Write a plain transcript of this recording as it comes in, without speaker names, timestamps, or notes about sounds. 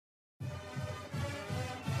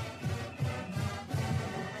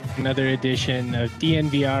another edition of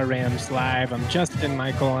DNVR Rams Live. I'm Justin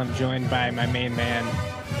Michael. I'm joined by my main man,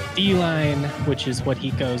 D-Line, which is what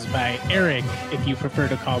he goes by, Eric, if you prefer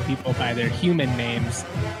to call people by their human names.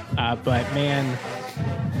 But man,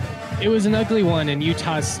 it was an ugly one in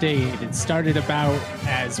Utah State. It started about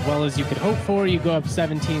as well as you could hope for. You go up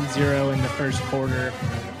 17-0 in the first quarter,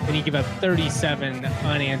 and you give up 37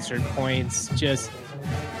 unanswered points. Just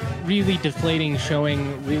really deflating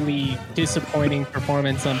showing, really disappointing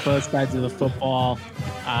performance on both sides of the football.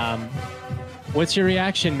 What's your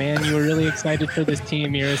reaction, man? You were really excited for this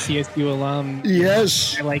team. You're a CSU alum.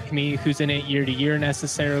 Yes. Like me, who's in it year to year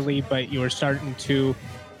necessarily, but you were starting to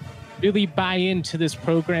really buy into this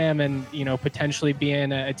program and, you know, potentially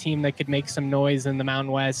being a team that could make some noise in the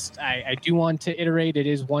Mountain West. I do want to iterate. It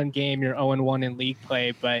is one game. You're 0-1 in league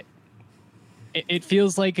play, but it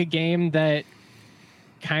feels like a game that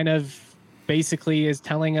kind of basically is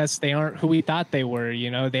telling us they aren't who we thought they were.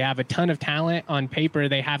 You know, they have a ton of talent on paper.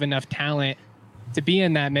 They have enough talent to be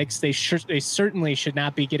in that mix. They certainly should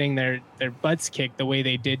not be getting their butts kicked the way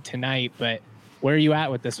they did tonight. But where are you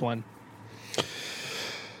at with this one?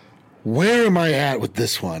 Where am I at with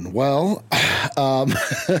this one? Well,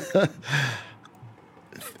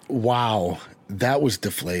 wow, that was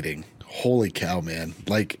deflating. Holy cow, man.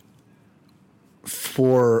 Like,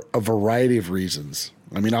 for a variety of reasons.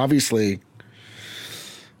 I mean, obviously,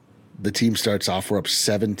 the team starts off, we're up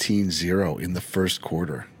 17-0 in the first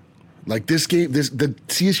quarter. Like, this game, the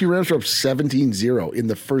CSU Rams were up 17-0 in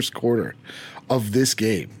the first quarter of this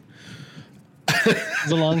game. It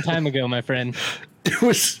was a long time ago, my friend. It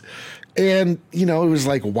was, and, you know, it was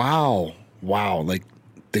like, wow, like,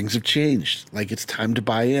 things have changed. Like, it's time to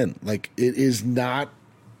buy in. Like, it is not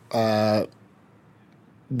the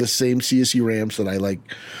same CSU Rams that I, like,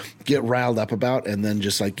 get riled up about and then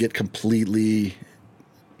just, like, get completely,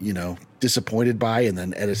 you know, disappointed by, and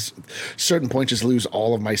then at a certain point just lose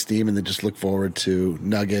all of my steam and then just look forward to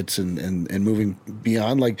Nuggets and moving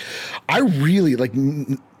beyond. Like, I really, like,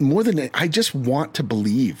 more than I just want to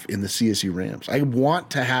believe in the CSU Rams. I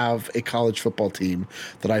want to have a college football team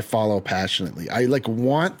that I follow passionately. I, like,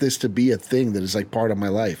 want this to be a thing that is, like, part of my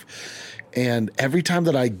life. And every time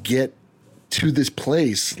that I get to this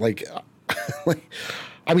place, like,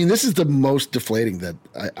 I mean, this is the most deflating that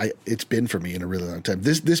it's been for me in a really long time.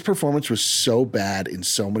 This performance was so bad in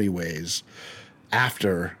so many ways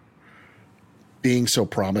after being so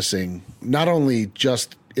promising, not only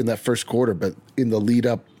just in that first quarter, but in the lead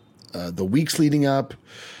up, the weeks leading up,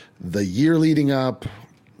 the year leading up,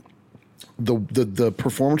 the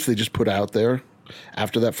performance they just put out there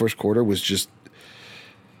after that first quarter was just,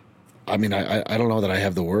 I mean, I don't know that I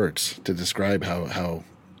have the words to describe how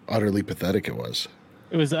utterly pathetic it was.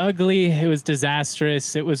 It was ugly. It was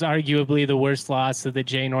disastrous. It was arguably the worst loss of the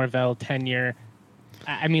Jay Norvell tenure.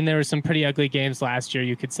 I mean, there were some pretty ugly games last year.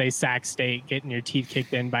 You could say Sac State getting your teeth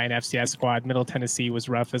kicked in by an FCS squad. Middle Tennessee was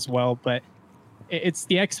rough as well. But it's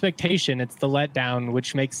the expectation. It's the letdown,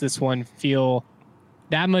 which makes this one feel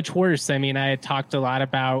that much worse. I mean, I had talked a lot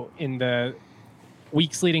about in the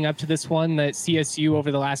weeks leading up to this one that CSU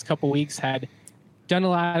over the last couple weeks had done a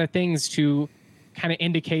lot of things to kind of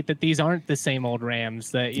indicate that these aren't the same old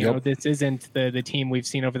Rams, that, you know, this isn't the team we've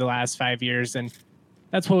seen over the last 5 years. And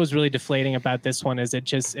that's what was really deflating about this one, is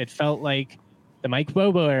it felt like the Mike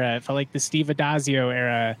Bobo era. It felt like the Steve Adazio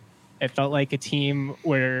era. It felt like a team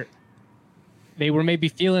where they were maybe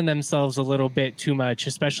feeling themselves a little bit too much,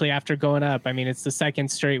 especially after going up. I mean, it's the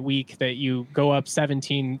second straight week that you go up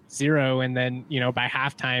 17-0 and then, you know, by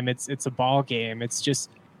halftime it's a ball game.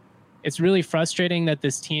 It's really frustrating that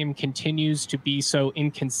this team continues to be so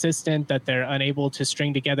inconsistent, that they're unable to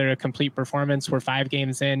string together a complete performance. We're 5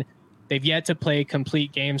 games in. They've yet to play a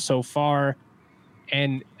complete game so far.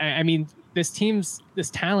 And I mean, this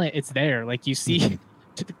talent, it's there. Like, you see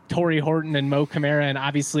Torrey Horton and Mo Camara, and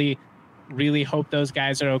obviously really hope those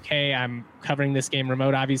guys are okay. I'm covering this game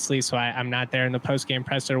remote, obviously, so I'm not there in the post-game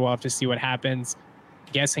presser. We'll have to see what happens.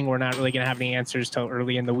 Guessing we're not really going to have any answers till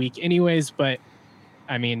early in the week anyways, but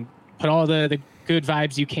I mean, put all the good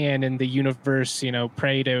vibes you can in the universe, you know,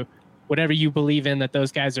 pray to whatever you believe in that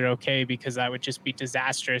those guys are okay, because that would just be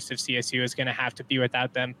disastrous if CSU is going to have to be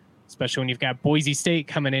without them, especially when you've got Boise State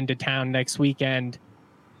coming into town next weekend.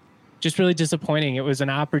 Just really disappointing. It was an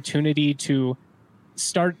opportunity to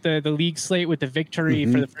start the league slate with a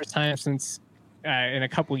victory for the first time since in a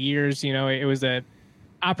couple years. You know, it was a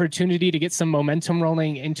opportunity to get some momentum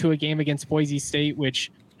rolling into a game against Boise State,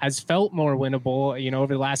 which has felt more winnable. You know,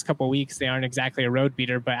 over the last couple of weeks, they aren't exactly a road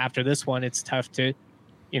beater, but after this one, it's tough to,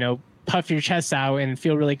 you know, puff your chest out and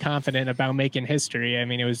feel really confident about making history. I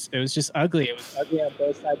mean, it was just ugly. It was ugly on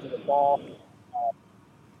both sides of the ball.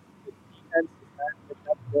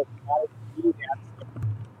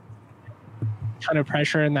 ton of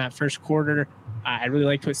pressure in that first quarter. I really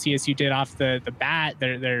liked what CSU did off the bat.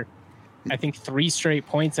 They're I think 3 straight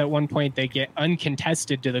points at one point. They get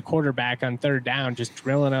uncontested to the quarterback on third down, just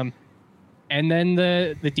drilling them. And then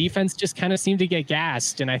the defense just kind of seemed to get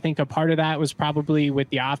gassed. And I think a part of that was probably with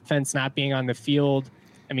the offense not being on the field.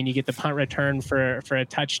 I mean, you get the punt return for a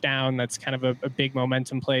touchdown. That's kind of a big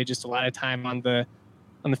momentum play, just a lot of time on the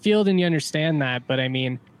field, and you understand that. But I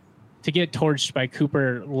mean, to get torched by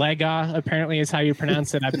Cooper Lega, apparently is how you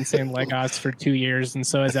pronounce it. I've been saying Legos for 2 years, and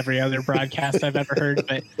so has every other broadcast I've ever heard.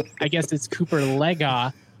 But I guess it's Cooper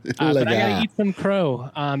Lega. But I got to eat some crow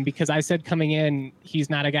because I said coming in, he's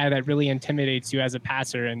not a guy that really intimidates you as a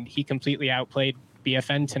passer, and he completely outplayed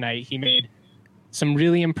BFN tonight. He made some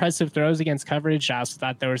really impressive throws against coverage. I also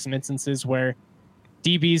thought there were some instances where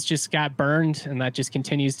DBs just got burned, and that just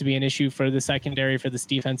continues to be an issue for the secondary, for this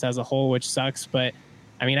defense as a whole, which sucks. But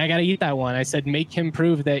I mean, I got to eat that one. I said, make him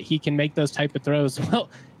prove that he can make those type of throws. Well,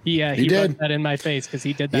 he rubbed that in my face because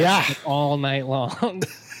he did that all night long.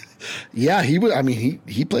 Yeah, he was. I mean,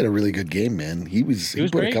 he played a really good game, man. He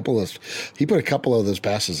put great. He put a couple of those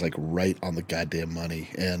passes like right on the goddamn money,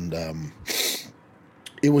 and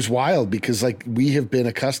it was wild because like we have been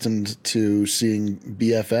accustomed to seeing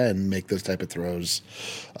BFN make those type of throws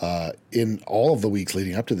in all of the weeks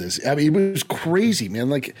leading up to this. I mean, it was crazy,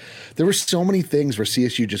 man. Like there were so many things where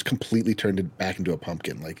CSU just completely turned it back into a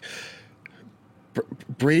pumpkin. Like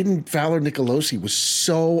Braden Fowler-Nicolosi was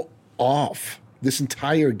so off this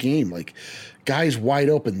entire game. Like guys wide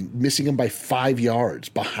open, missing him by 5 yards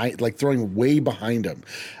behind, like throwing way behind him,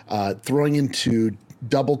 throwing into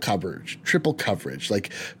double coverage, triple coverage,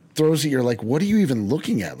 like throws that you're like, what are you even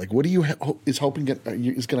looking at? Like, what are you is hoping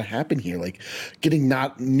is going to happen here? Like getting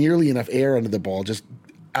not nearly enough air under the ball, just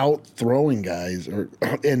out throwing guys.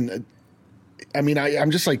 And I mean, I'm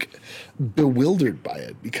just like bewildered by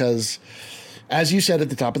it because, as you said at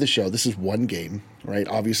the top of the show, this is one game, right?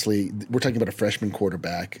 Obviously, we're talking about a freshman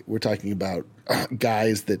quarterback. We're talking about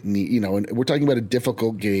guys that need, and we're talking about a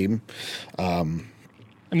difficult game. I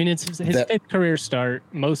mean, it's his 5th career start.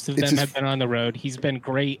 Most of them have been on the road. He's been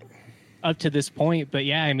great up to this point. But,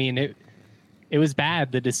 yeah, I mean, it was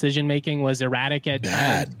bad. The decision-making was erratic at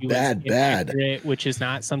times. Bad. Which is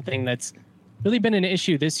not something that's really been an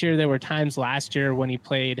issue this year. There were times last year when he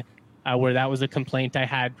played where that was a complaint I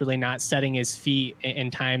had, really not setting his feet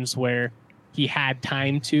in times where he had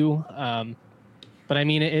time to. But I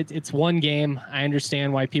mean, it's one game. I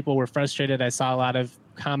understand why people were frustrated. I saw a lot of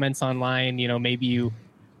comments online, maybe you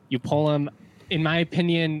pull him. In my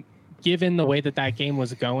opinion, given the way that game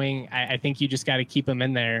was going, I think you just got to keep him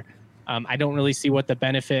in there. I don't really see what the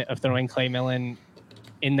benefit of throwing Clay Millen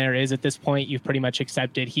in there is at this point. You've pretty much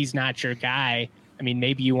accepted he's not your guy. I mean,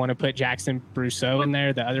 maybe you want to put Jackson Brousseau in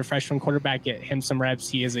there, the other freshman quarterback, get him some reps.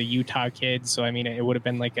 He is a Utah kid. So, I mean, it would have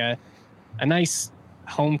been like a nice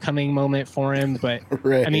homecoming moment for him. But,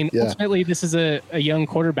 right, I mean, ultimately, this is a young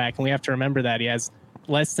quarterback, and we have to remember that. He has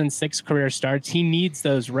less than 6 career starts. He needs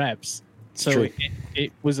those reps. So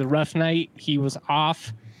it was a rough night. He was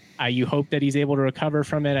off. You hope that he's able to recover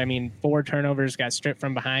from it. I mean, 4 turnovers, got stripped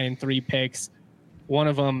from behind, and 3 picks. One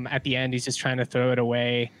of them at the end, he's just trying to throw it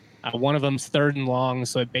away. One of them's 3rd and long,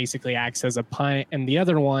 so it basically acts as a punt. And the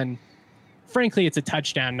other one, frankly, it's a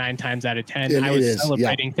touchdown 9 times out of 10. I was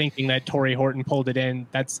celebrating, thinking that Torrey Horton pulled it in.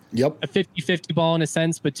 That's a 50-50 ball in a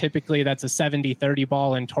sense, but typically that's a 70-30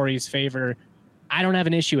 ball in Torrey's favor. I don't have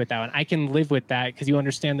an issue with that one. I can live with that because you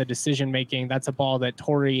understand the decision-making. That's a ball that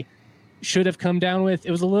Torrey should have come down with.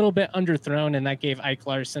 It was a little bit underthrown, and that gave Ike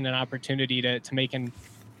Larson an opportunity to make an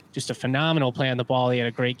just a phenomenal play on the ball. He had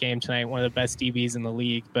a great game tonight, one of the best DBs in the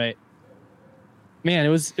league. But man, it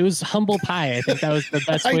was humble pie. I think that was the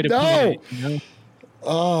best way to put it.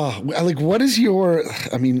 Oh, like what is your?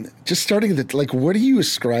 I mean, just starting at like, what do you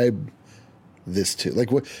ascribe this to?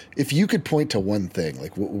 Like, what if you could point to one thing?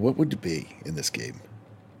 Like, what would it be in this game?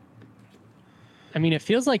 I mean, it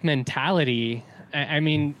feels like mentality. I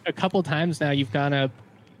mean, a couple times now you've gone up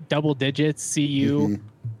double digits. CU,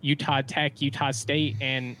 Utah Tech, Utah State,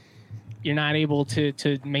 and you're not able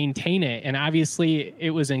to maintain it. And obviously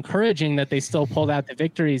it was encouraging that they still pulled out the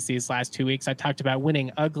victories these last 2 weeks. I talked about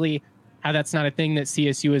winning ugly, how that's not a thing that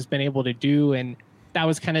CSU has been able to do. And that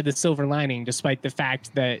was kind of the silver lining, despite the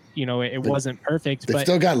fact that, it wasn't perfect. They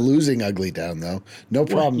still got losing ugly down though. No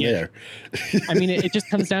problem there. I mean, it just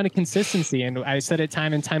comes down to consistency. And I said it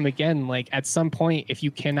time and time again, like at some point, if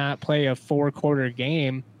you cannot play a 4-quarter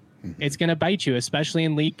game, it's going to bite you, especially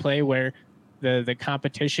in league play where the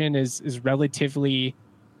competition is relatively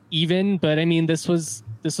even. But I mean, this was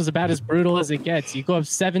this was about as brutal as it gets. You go up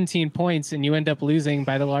 17 points and you end up losing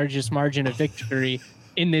by the largest margin of victory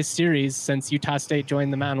in this series since Utah State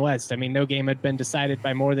joined the Mountain West. I mean, no game had been decided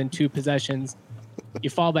by more than 2 possessions. You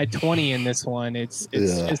fall by 20 in this one. It's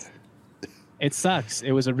just, it sucks.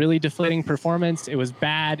 It was a really deflating performance. It was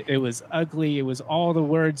bad. It was ugly. It was all the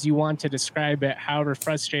words you want to describe it, however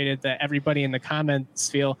frustrated that everybody in the comments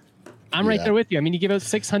feel. I'm right there with you. I mean, you give out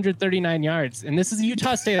 639 yards, and this is a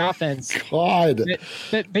Utah State offense. God.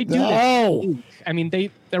 They do this. I mean,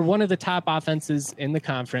 they're one of the top offenses in the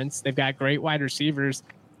conference. They've got great wide receivers.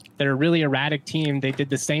 They're a really erratic team. They did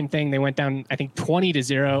the same thing. They went down, I think,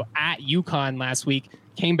 20-0 at UConn last week,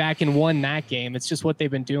 came back and won that game. It's just what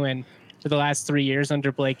they've been doing for the last 3 years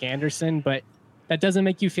under Blake Anderson, but that doesn't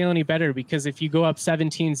make you feel any better because if you go up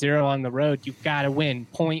 17-0 on the road, you've got to win,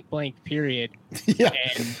 point blank, period. Yeah.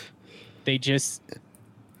 And they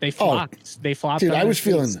flopped. They flopped. Dude, I was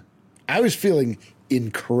feeling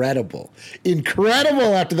incredible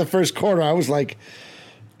after the first quarter. I was like,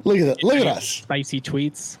 look at that. Look at us. Spicy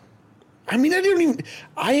tweets. I mean,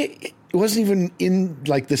 I wasn't even in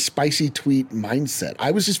like the spicy tweet mindset.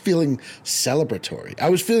 I was just feeling celebratory. I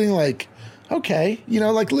was feeling like, okay,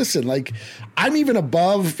 like, listen, like I'm even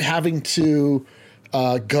above having to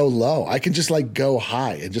go low. I can just like go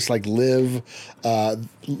high and just like live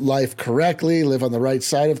life correctly, live on the right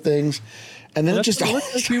side of things. And then that's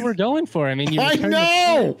what we were going for. I mean, I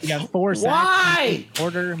know. You got 4 sacks. Why?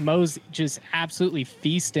 Porter, Mo's just absolutely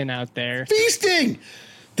feasting out there. Feasting.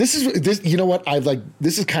 This. You know what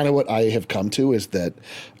this is kind of what I have come to is that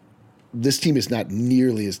this team is not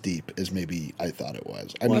nearly as deep as maybe I thought it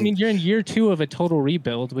was. I mean, you're in year 2 of a total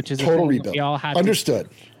rebuild, which is total rebuild. We all have understood.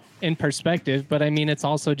 In perspective, but I mean, it's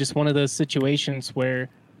also just one of those situations where,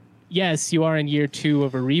 yes, you are in year 2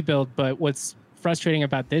 of a rebuild, but what's frustrating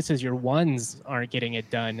about this is your ones aren't getting it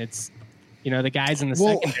done. It's, the guys in the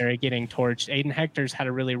secondary getting torched. Aiden Hector's had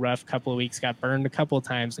a really rough couple of weeks, got burned a couple of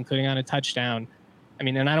times, including on a touchdown. I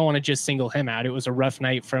mean, and I don't want to just single him out. It was a rough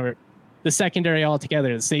night for the secondary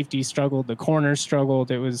altogether. The safety struggled, the corners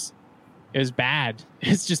struggled. It was bad.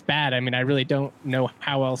 It's just bad. I mean, I really don't know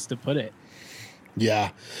how else to put it. Yeah.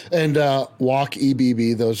 And Walk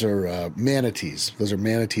EBB, those are manatees. Those are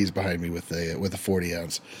manatees behind me with a 40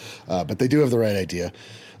 ounce. But they do have the right idea.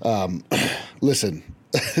 Listen,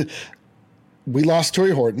 we lost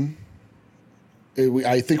Torrey Horton.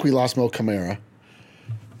 I think we lost Mo Camara.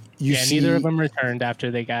 Neither of them returned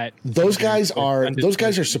after they got. Those guys are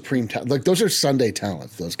supreme talent. Like those are Sunday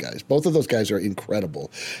talents. Those guys, both of those guys are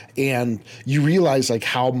incredible, and you realize like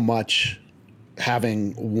how much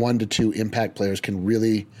having 1 to 2 impact players can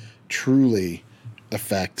really, truly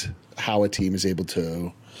affect how a team is able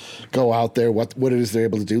to go out there. What it is they're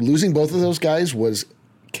able to do. Losing both of those guys was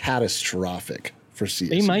catastrophic for CSU.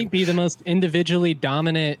 They might be the most individually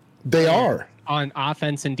dominant. They are. On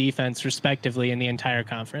offense and defense, respectively, in the entire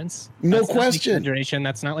conference. No question.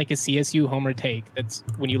 That's not like a CSU homer take. That's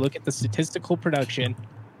when you look at the statistical production,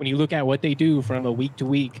 when you look at what they do from a week to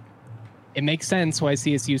week, it makes sense why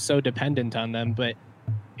CSU is so dependent on them. But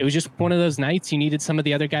it was just one of those nights you needed some of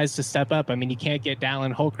the other guys to step up. I mean, you can't get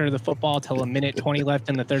Dallin Holker the football till 1:20 left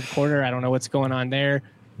in the third quarter. I don't know what's going on there.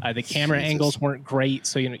 The camera angles weren't great,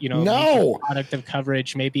 so no product of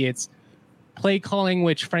coverage. Maybe it's play calling,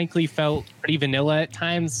 which frankly felt pretty vanilla at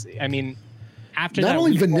times. I mean, after not that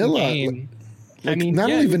only vanilla, game,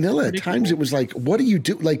 only vanilla at times. It was like, what do you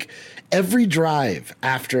do? Like every drive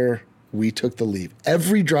after we took the lead,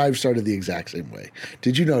 every drive started the exact same way.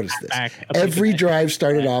 Did you notice this? Every drive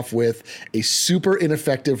started off with a super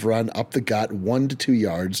ineffective run up the gut, 1 to 2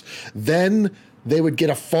 yards. Then they would get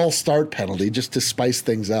a false start penalty just to spice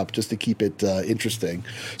things up, just to keep it interesting.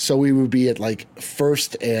 So we would be at like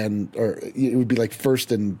first and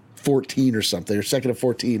 14 or something, or second and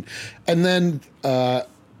 14. And then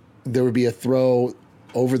there would be a throw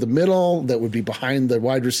over the middle that would be behind the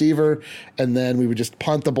wide receiver. And then we would just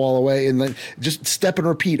punt the ball away and then just step and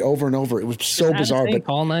repeat over and over. It was so bizarre. But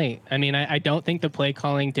all night. I mean, I don't think the play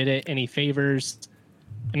calling did it any favors.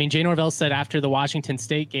 I mean, Jay Norvell said after the Washington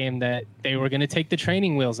State game that they were going to take the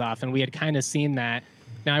training wheels off, and we had kind of seen that.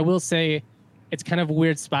 Now, I will say it's kind of a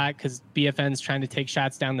weird spot because BFN's trying to take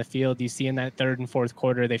shots down the field. You see in that third and fourth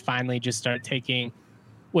quarter, they finally just start taking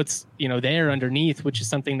what's there underneath, which is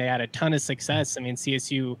something they had a ton of success. I mean,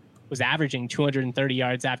 CSU was averaging 230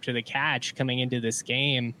 yards after the catch coming into this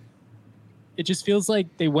game. It just feels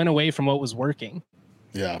like they went away from what was working.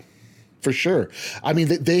 Yeah. For sure. I mean,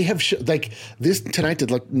 they have like this tonight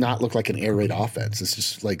did not look like an air raid offense. It's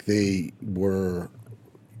just like they were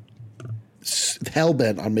hell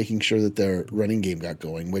bent on making sure that their running game got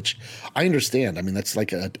going, which I understand. I mean, that's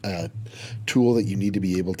like a tool that you need to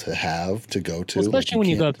be able to have to go to. Well, especially when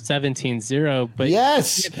you go up 17-0. But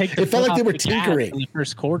yes, it felt like they were tinkering in the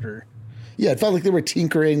first quarter. Yeah, it felt like they were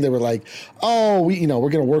tinkering. They were like, oh, we're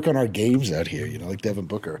going to work on our games out here, like Devin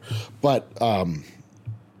Booker. But,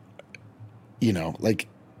 like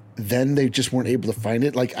then they just weren't able to find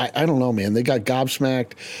it. Like, I don't know, man. They got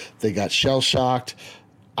gobsmacked. They got shell-shocked.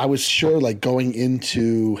 I was sure, like, going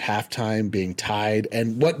into halftime being tied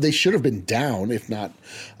and what they should have been down, if not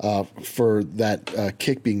for that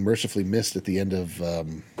kick being mercifully missed at the end of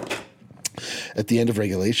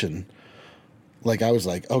regulation. Like, I was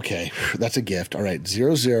like, okay, that's a gift. All right,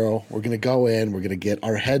 0-0. We're going to go in. We're going to get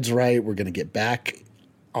our heads right. We're going to get back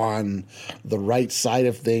on the right side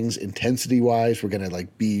of things intensity-wise. We're going to,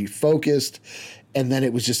 like, be focused. And then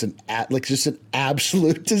it was just an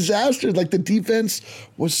absolute disaster. Like, the defense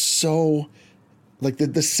was so – like,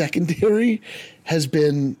 the secondary has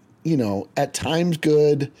been, at times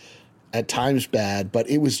good, at times bad. But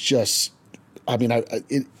it was just – I mean,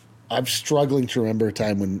 I'm struggling to remember a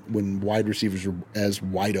time when wide receivers were as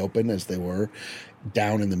wide open as they were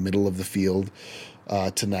down in the middle of the field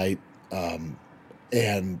tonight.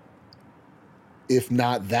 And if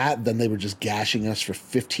not that, then they were just gashing us for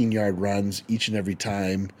 15-yard runs each and every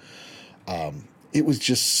time. It was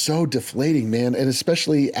just so deflating, man. And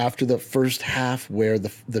especially after the first half where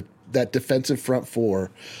that defensive front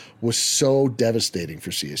four was so devastating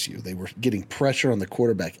for CSU. They were getting pressure on the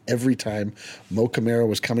quarterback every time Mo Camara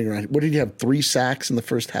was coming around. What did you have, 3 sacks in the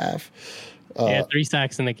first half? 3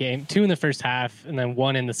 sacks in the game, 2 in the first half, and then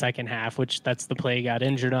 1 in the second half, which that's the play he got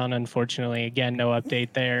injured on, unfortunately. Again, no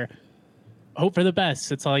update there. Hope for the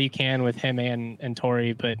best. It's all you can with him and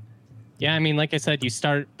Torrey. But, yeah, I mean, like I said, you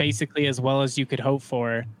start basically as well as you could hope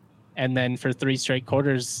for, and then for 3 straight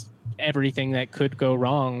quarters, everything that could go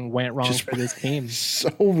wrong went wrong for this team.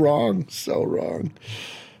 So wrong.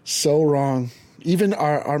 Even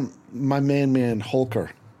my man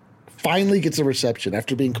Holker finally gets a reception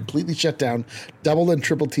after being completely shut down, double and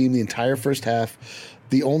triple team the entire first half.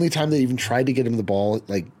 The only time they even tried to get him the ball,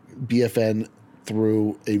 like BFN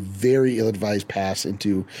threw a very ill-advised pass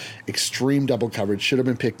into extreme double coverage, should have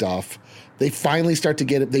been picked off. They finally start to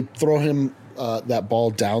get it. They throw him that ball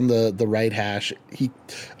down the right hash.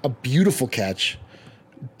 A beautiful catch,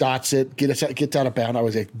 dots it, gets out of bounds. I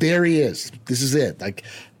was like, there he is. This is it. Like,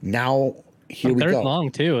 now here we go. Third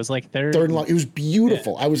long too. It was like third and long. It was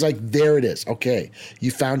beautiful. Yeah. I was like, there it is. Okay,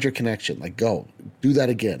 you found your connection. Like, go do that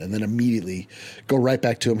again, and then immediately go right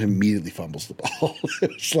back to him. Immediately fumbles the ball.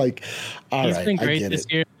 It's like, he's been great this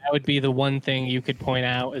year. That would be the one thing you could point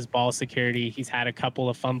out is ball security. He's had a couple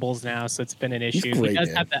of fumbles now, so it's been an issue. He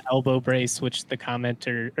does have the elbow brace, which the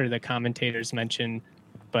commentators mentioned,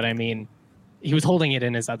 but I mean, he was holding it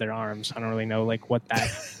in his other arms. I don't really know like what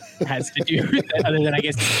that has to do with it, other than I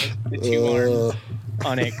guess the 2 arms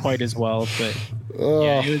on it quite as well. But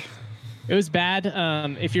yeah, it was bad.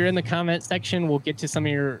 If you're in the comment section, we'll get to some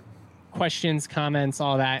of your questions, comments,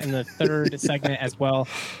 all that in the third segment as well.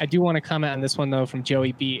 I do want to comment on this one though from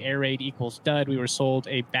Joey B. Air raid equals dud. We were sold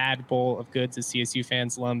a bad bowl of goods as CSU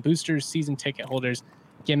fans, alum boosters, season ticket holders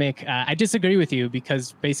gimmick. I disagree with you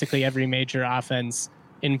because basically every major offense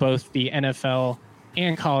in both the NFL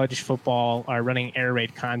and college football are running air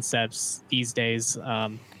raid concepts these days.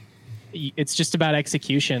 It's just about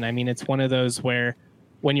execution. I mean, it's one of those where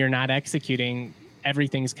when you're not executing,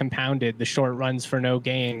 everything's compounded. The short runs for no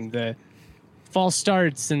gain, the false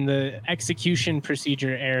starts, and the execution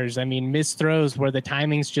procedure errors. I mean, missed throws where the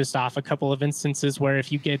timing's just off. A couple of instances where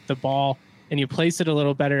if you get the ball and you place it a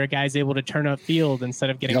little better, a guy's able to turn upfield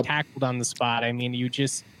instead of getting tackled on the spot. I mean,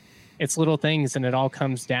 it's little things, and it all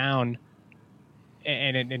comes down.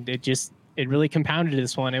 And it really compounded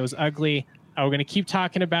this one. It was ugly. We're going to keep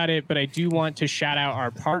talking about it, but I do want to shout out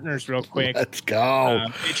our partners real quick. Let's go.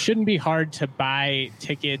 It shouldn't be hard to buy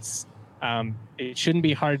tickets. It shouldn't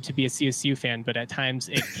be hard to be a CSU fan, but at times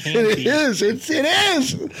it can be. It is.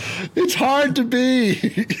 It's hard to be.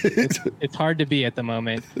 It's hard to be at the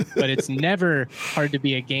moment, but it's never hard to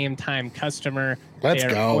be a Game Time customer. Let's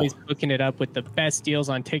They're go. Always hooking it up with the best deals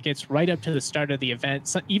on tickets right up to the start of the event.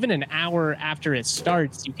 So even an hour after it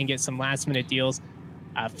starts, you can get some last-minute deals.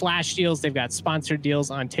 Flash deals. They've got sponsored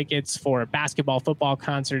deals on tickets for basketball, football,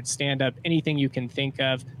 concerts, stand-up, anything you can think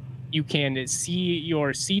of. You can see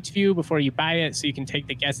your seat view before you buy it, so you can take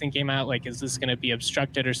the guessing game out, like, is this going to be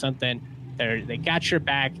obstructed or something? They got your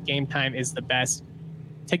back. Game Time is the best.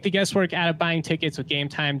 Take the guesswork out of buying tickets with Game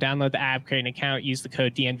Time. Download the app, create an account, use the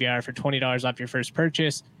code DNVR for $20 off your first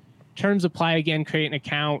purchase. Terms apply. Again, create an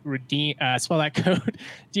account, redeem, spell that code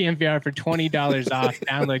DNVR for $20 off.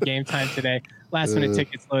 Download Game Time today. Last minute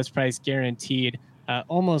tickets, lowest price guaranteed.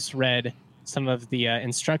 Almost read some of the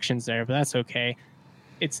instructions there, but that's okay.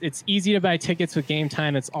 It's easy to buy tickets with Game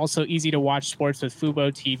Time. It's also easy to watch sports with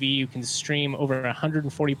Fubo TV. You can stream over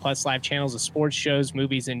 140 plus live channels of sports shows,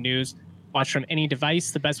 movies, and news. Watch from any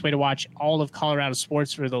device. The best way to watch all of Colorado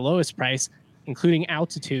sports for the lowest price, including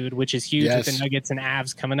altitude, which is huge with the Nuggets and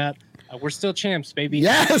Avs coming up. We're still champs, baby.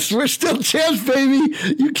 Yes, we're still champs, baby.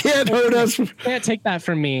 You can't hurt us. You can't take that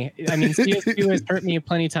from me. I mean, CSU has hurt me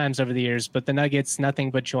plenty of times over the years, but the Nuggets,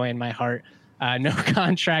 nothing but joy in my heart. No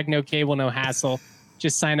contract, no cable, no hassle.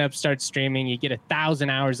 Just sign up, start streaming. You get 1,000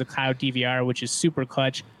 hours of cloud DVR, which is super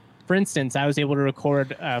clutch. For instance, I was able to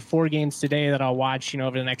record 4 games today that I'll watch,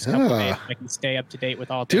 over the next couple of days. I can stay up to date with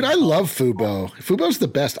all. Dude, I love Fubo. Fubo's the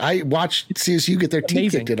best. I watched CSU get their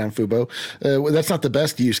teeth kicked in on Fubo. That's not the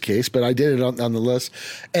best use case, but I did it on the list.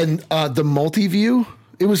 And the multi-view,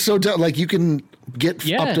 it was so like you can get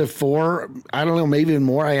up to 4. I don't know, maybe even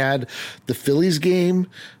more. I had the Phillies game,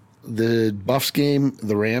 the Buffs game,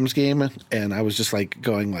 the Rams game, and I was just like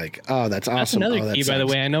going like, oh, that's awesome. That's another key, by the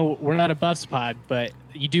way. I know we're not a Buffs pod, but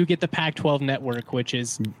you do get the Pac-12 network, which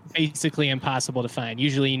is basically impossible to find.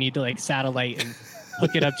 Usually you need to like satellite and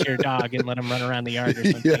hook it up to your dog and let him run around the yard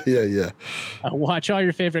or something. Yeah. Watch all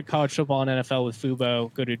your favorite college football and NFL with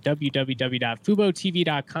Fubo. Go to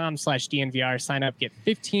www.fubotv.com/DNVR. Sign up, get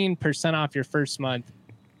 15% off your first month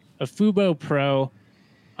of Fubo Pro.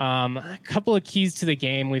 A couple of keys to the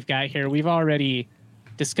game we've got here. We've already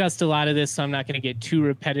discussed a lot of this, so I'm not going to get too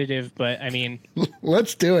repetitive, but I mean,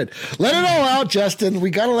 let's do it. Let it all out, Justin.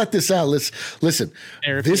 We got to let this out. Listen.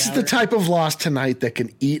 This is the type of loss tonight that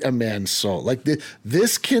can eat a man's soul. Like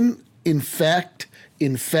this can infest,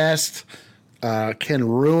 can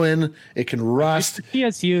ruin. It can rust.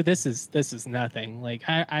 TSU, this is nothing. Like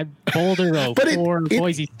I Boulder 04,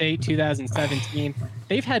 Boise State 2017.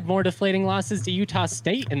 They've had more deflating losses to Utah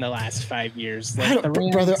State in the last 5 years. Like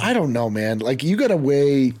brother, I don't know, man. Like you got to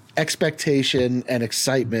weigh expectation and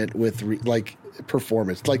excitement with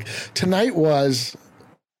performance. Like tonight was,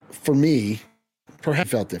 for me,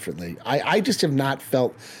 perhaps felt differently. I just have not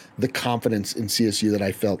felt the confidence in CSU that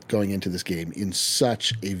I felt going into this game in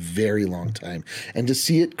such a very long time. And to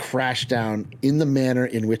see it crash down in the manner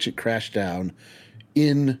in which it crashed down,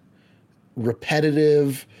 in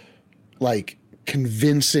repetitive, like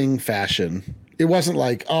convincing fashion. It wasn't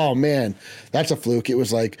like, oh man, that's a fluke. It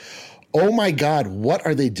was like, oh my God, what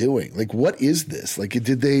are they doing? Like, what is this? Like,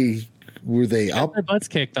 were they up? Their butts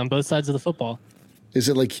kicked on both sides of the football. Is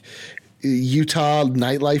it like Utah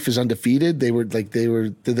nightlife is undefeated? Did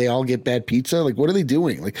they all get bad pizza? Like, what are they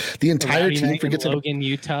doing? Like the entire team forgets Logan,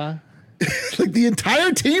 Utah. Like the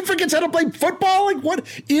entire team forgets how to play football. Like what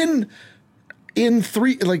in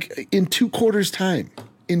 2 quarters time.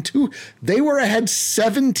 They were ahead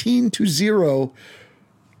 17-0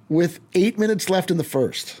 with 8 minutes left in the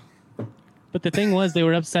first. But the thing was, they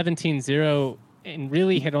were up 17-0 and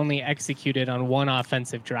really had only executed on one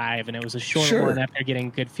offensive drive, and it was a short one after getting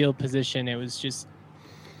good field position. It was just,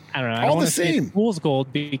 I don't know. I don't want to say it's fool's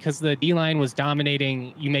gold because the D-line was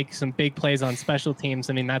dominating. You make some big plays on special teams.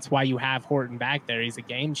 I mean, that's why you have Horton back there. He's a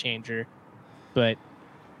game changer. But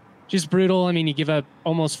just brutal. I mean, you give up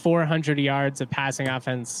almost 400 yards of passing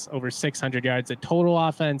offense, over 600 yards of total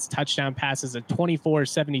offense, touchdown passes of 24,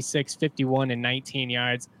 76, 51, and 19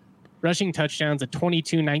 yards. Rushing touchdowns of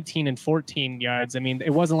 22, 19, and 14 yards. I mean,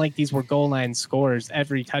 it wasn't like these were goal line scores.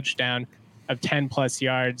 Every touchdown of 10 plus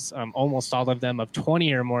yards, almost all of them of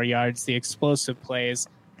 20 or more yards, the explosive plays.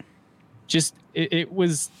 Just, it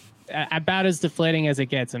was about as deflating as it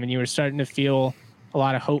gets. I mean, you were starting to feel a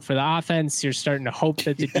lot of hope for the offense. You're starting to hope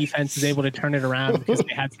that the defense is able to turn it around because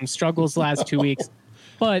they had some struggles the last 2 weeks.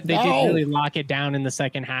 But they did really lock it down in the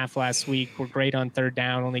second half last week. Were great on third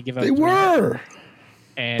down, only give up. They were.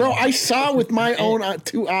 And bro, I saw with my own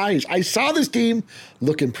 2 eyes. I saw this team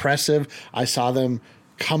look impressive. I saw them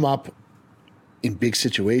come up in big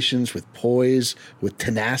situations with poise, with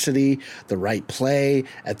tenacity, the right play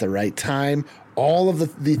at the right time. All of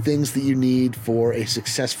the things that you need for a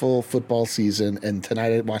successful football season. And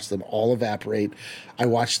tonight I watched them all evaporate. I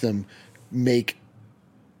watched them make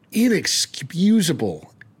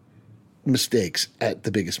inexcusable mistakes at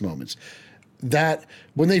the biggest moments. That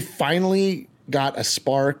when they finally got a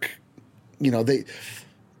spark,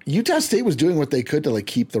 Utah State was doing what they could to like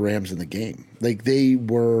keep the Rams in the game. Like they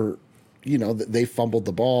were, they fumbled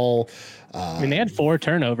the ball. I mean, they had 4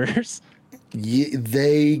 turnovers.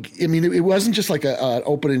 It wasn't just like an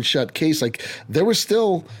open and shut case. Like there was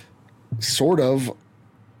still sort of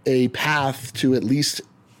a path to at least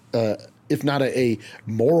if not a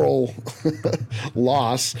moral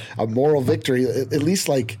loss, a moral victory, at least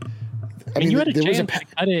like. I mean, you had a chance to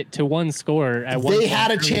cut it to one score. They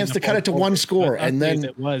had a chance to cut it to one score, and then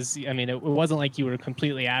it was. I mean, it wasn't like you were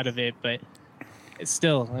completely out of it, but it's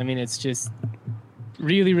still. I mean, it's just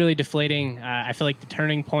really, really deflating. I feel like the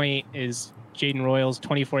turning point is Jaden Royals'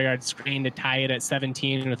 24-yard screen to tie it at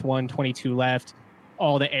 17 with 1:22 left.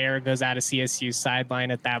 All the air goes out of CSU's sideline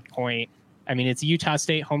at that point. I mean, it's a Utah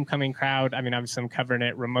State homecoming crowd. I mean, obviously I'm covering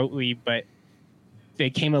it remotely, but they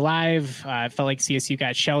came alive. I felt like CSU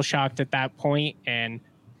got shell-shocked at that point, and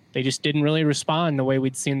they just didn't really respond the way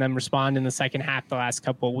we'd seen them respond in the second half the last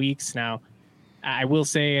couple of weeks. Now, I will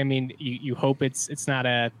say, I mean, you hope it's not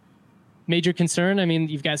a major concern. I mean,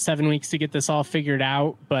 you've got 7 weeks to get this all figured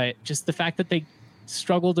out, but just the fact that they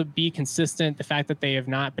struggle to be consistent, the fact that they have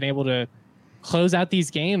not been able to close out these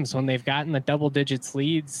games when they've gotten the double digits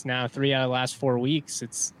leads now 3 out of the last 4 weeks,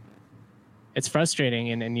 it's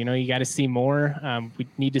frustrating. And you know, you got to see more. We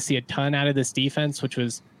need to see a ton out of this defense, which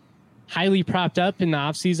was highly propped up in the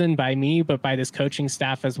offseason by me, but by this coaching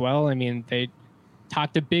staff as well. I mean, they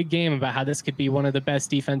talked a big game about how this could be one of the best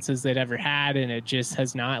defenses they'd ever had, and it just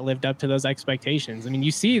has not lived up to those expectations. I mean,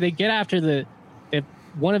 you see, they get after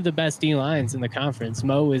one of the best D lines in the conference.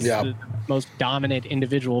 Mo is the most dominant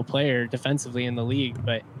individual player defensively in the league,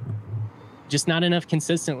 but just not enough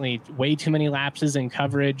consistently. Way too many lapses in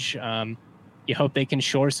coverage. You hope they can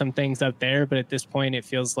shore some things up there, but at this point, it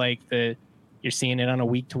feels like you're seeing it on a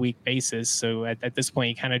week-to-week basis. So at this point,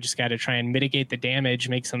 you kind of just got to try and mitigate the damage,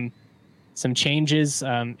 make some changes.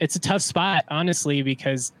 It's a tough spot, honestly,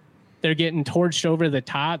 because they're getting torched over the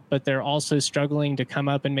top, but they're also struggling to come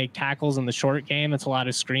up and make tackles in the short game. It's a lot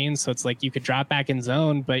of screens, so it's like you could drop back in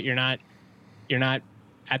zone, but you're not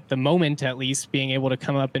at the moment, at least, being able to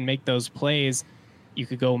come up and make those plays. You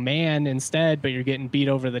could go man instead, but you're getting beat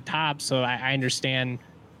over the top. So I understand,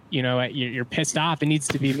 you know, you're pissed off. It needs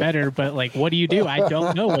to be better, but like, what do you do? I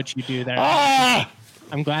don't know what you do there.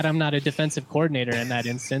 I'm glad I'm not a defensive coordinator in that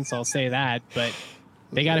instance. I'll say that, but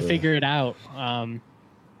they got to figure it out.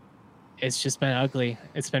 It's just been ugly.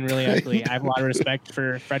 It's been really ugly. I have a lot of respect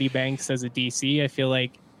for Freddie Banks as a DC. I feel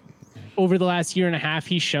like over the last year and a half,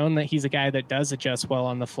 he's shown that he's a guy that does adjust well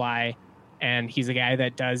on the fly. And he's a guy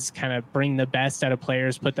that does kind of bring the best out of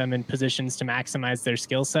players, put them in positions to maximize their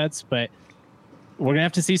skill sets. But we're going to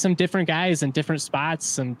have to see some different guys in different spots,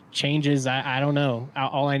 some changes. I don't know.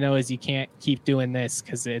 All I know is you can't keep doing this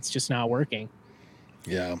because it's just not working.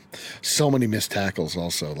 Yeah. So many missed tackles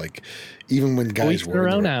also. Like, even when guys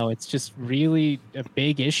were now, it's just really a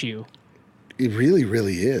big issue. It really,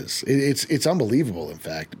 really is. It's unbelievable, in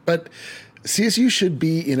fact. But CSU should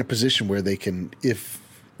be in a position where they can, if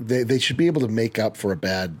they should be able to make up for a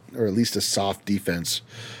bad or at least a soft defense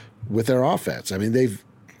with their offense. I mean, they've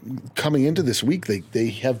coming into this week,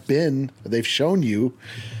 they've shown you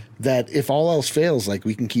that if all else fails, like,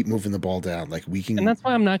 we can keep moving the ball down. Like, we can. And that's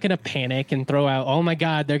why I'm not going to panic and throw out, oh my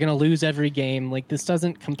God, they're going to lose every game. Like, this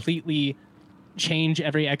doesn't completely change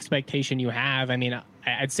every expectation you have. I mean,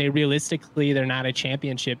 I'd say realistically, they're not a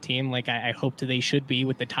championship team. Like, I hope that they should be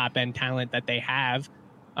with the top end talent that they have.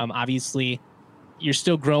 Obviously, you're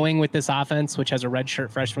still growing with this offense, which has a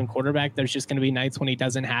redshirt freshman quarterback. There's just going to be nights when he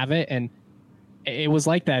doesn't have it. And it was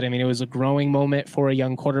like that. I mean, it was a growing moment for a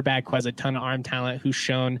young quarterback who has a ton of arm talent, who's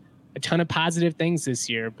shown a ton of positive things this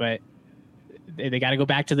year, but they got to go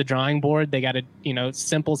back to the drawing board. They got to, you know,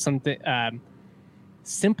 simplify, some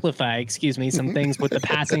things with the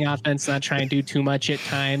passing offense, not try and do too much at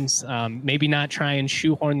times. Maybe not try and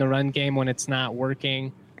shoehorn the run game when it's not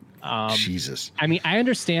working. Jesus. I mean, I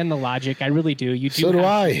understand the logic. I really do. You do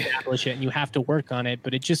have to establish it and you have to work on it,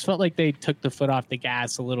 but it just felt like they took the foot off the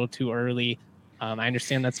gas a little too early. I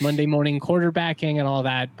understand that's Monday morning quarterbacking and all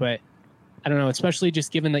that, but I don't know, especially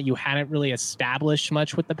just given that you hadn't really established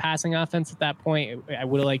much with the passing offense at that point. I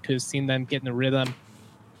would have liked to have seen them get in the rhythm.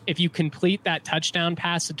 If you complete that touchdown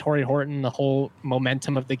pass to Torrey Horton, the whole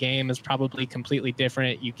momentum of the game is probably completely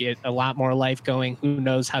different. You get a lot more life going. Who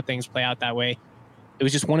knows how things play out that way? It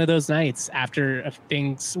was just one of those nights after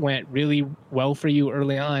things went really well for you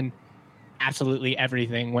early on. Absolutely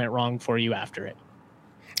everything went wrong for you after it.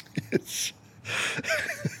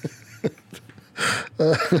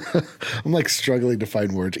 I'm like struggling to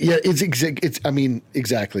find words. Yeah,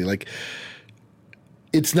 exactly. Like,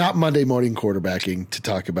 it's not Monday morning quarterbacking to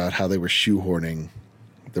talk about how they were shoehorning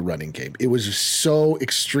the running game. It was so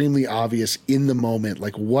extremely obvious in the moment.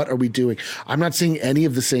 Like, what are we doing? I'm not seeing any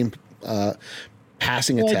of the same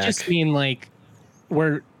passing attack. I just mean, like,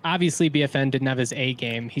 we're obviously BFN didn't have his A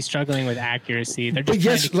game. He's struggling with accuracy. They're just But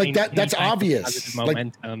yes, like that's obvious.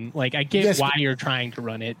 Momentum. Like I get why you're trying to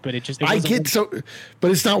run it, but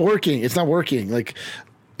but it's not working. It's not working. Like,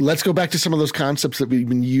 let's go back to some of those concepts that we've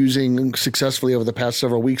been using successfly over the past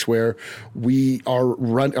several weeks, where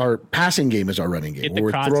our passing game is our running game.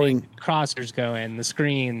 We're throwing crossers going, the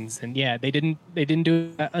screens, and they didn't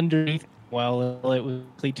do it underneath well. It was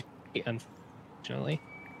complete, unfortunately.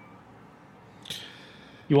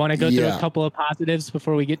 You want to go through a couple of positives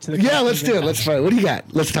before we get to the let's do it. Let's find. What do you got?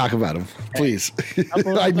 Let's talk about them, please.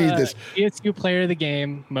 I need this. CSU player of the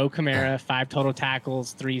game, Mo Camara, 5 total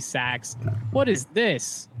tackles, 3 sacks. What is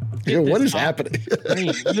this? What is happening?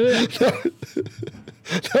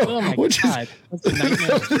 Oh my God. That's a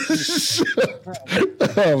nightmare.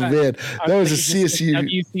 Oh man. That was a CSU.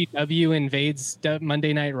 WCW invades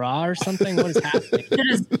Monday Night Raw or something? What is happening? It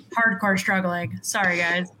is hardcore struggling. Sorry,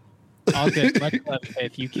 guys. All good. Much love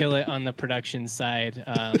if you kill it on the production side.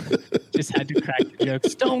 Just had to crack the joke.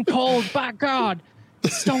 Stone Cold, by God.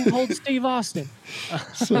 Stone Cold Steve Austin.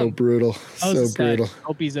 So brutal. So brutal.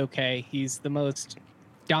 Hope he's okay. He's the most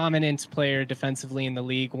dominant player defensively in the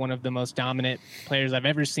league. One of the most dominant players I've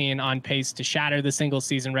ever seen, on pace to shatter the single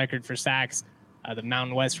season record for sacks, the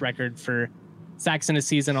Mountain West record for sacks in a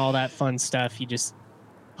season, all that fun stuff. You just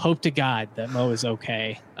hope to God that Mo is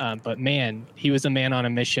okay. But man, he was a man on a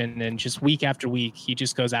mission, and just week after week, he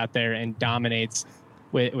just goes out there and dominates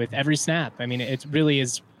with every snap. I mean, it really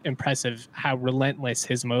is impressive how relentless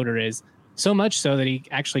his motor is. So much so that he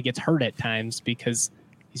actually gets hurt at times because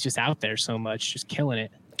he's just out there so much, just killing it.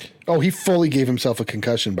 Oh, he fully gave himself a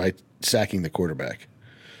concussion by sacking the quarterback.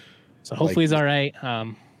 So hopefully he's all right.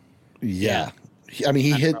 Yeah. I mean,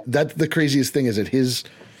 he hit that. The craziest thing is that his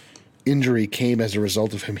injury came as a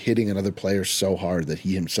result of him hitting another player so hard that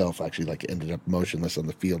he himself actually ended up motionless on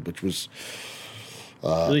the field, which was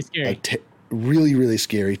really scary. Really, really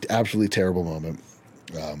scary. Absolutely terrible moment.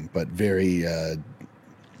 But very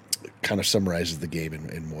kind of summarizes the game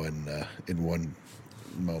in one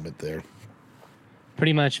moment there.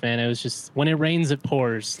 Pretty much, man. It was just when it rains, it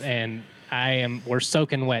pours, and we're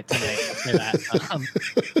soaking wet tonight after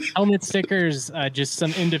that. Helmet stickers, just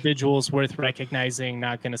some individuals worth recognizing.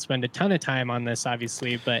 Not going to spend a ton of time on this,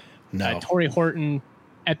 obviously, but Torrey Horton,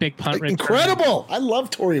 epic punt return. Incredible! I love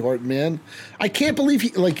Torrey Horton, man. I can't believe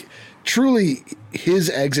truly his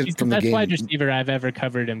exit from the game. He's the best wide receiver I've ever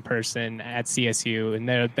covered in person at CSU, and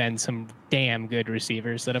there have been some damn good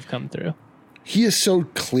receivers that have come through. He is so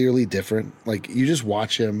clearly different. You just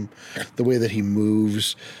watch him, the way that he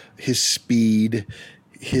moves, his speed,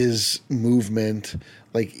 his movement.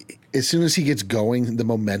 As soon as he gets going, the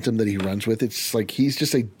momentum that he runs with, it's he's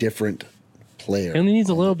just a different player. He only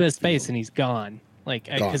needs a little bit of space, and he's gone.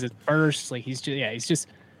 Because it bursts. He's just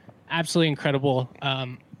absolutely incredible.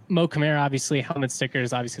 Mo Camara, obviously, helmet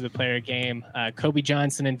stickers, obviously the player game. Kobe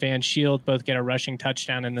Johnson and Van Shield both get a rushing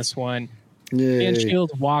touchdown in this one. Yay. Van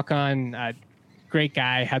Shield, walk on. Great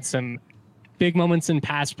guy, had some big moments in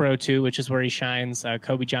pass pro too, which is where he shines.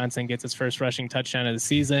 Kobe Johnson gets his first rushing touchdown of the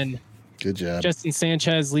season. Good job. Justin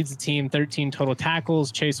Sanchez leads the team, 13 total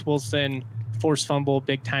tackles. Chase Wilson, forced fumble,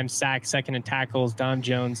 big time sack, second in tackles. Dom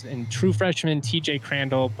Jones and true freshman TJ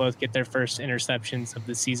Crandall both get their first interceptions of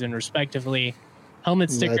the season respectively.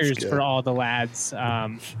 Helmet stickers for all the lads.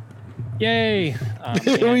 Yay.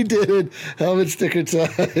 We did it. Helmet sticker time.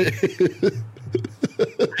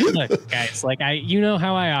 Look, guys, you know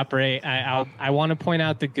how I operate. I want to point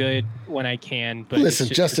out the good when I can, but listen,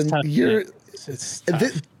 Justin,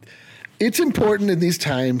 it's important in these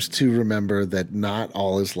times to remember that not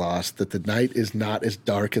all is lost, that the night is not as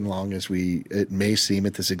dark and long as it may seem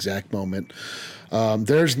at this exact moment.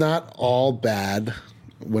 There's not all bad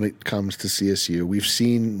when it comes to CSU. We've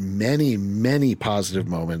seen many, many positive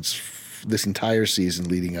moments this entire season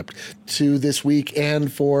leading up to this week,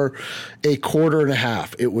 and for a quarter and a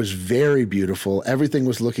half. It was very beautiful. Everything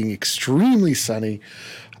was looking extremely sunny.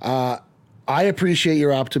 I appreciate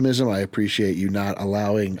your optimism. I appreciate you not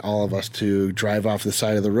allowing all of us to drive off the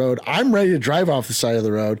side of the road. I'm ready to drive off the side of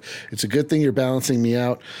the road. It's a good thing you're balancing me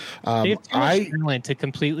out. They have too much talent to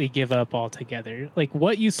completely give up altogether.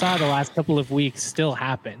 What you saw the last couple of weeks still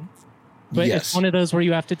happened. But It's one of those where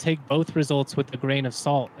you have to take both results with a grain of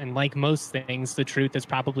salt. And like most things, the truth is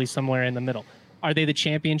probably somewhere in the middle. Are they the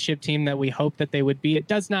championship team that we hope that they would be? It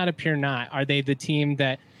does not appear not. Are they the team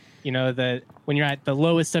that, when you're at the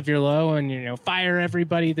lowest of your low and, fire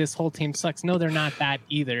everybody, this whole team sucks? No, they're not that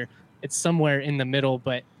either. It's somewhere in the middle,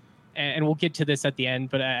 and we'll get to this at the end,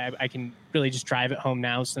 but I can really just drive it home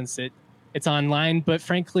now since it's online. But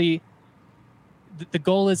frankly, the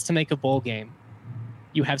goal is to make a bowl game.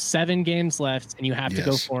 You have 7 games left, and you have to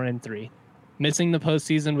go 4-3. Missing the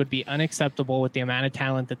postseason would be unacceptable with the amount of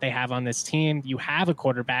talent that they have on this team. You have a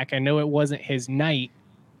quarterback. I know it wasn't his night,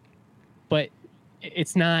 but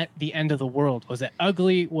it's not the end of the world. Was it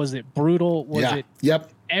ugly? Was it brutal? Was it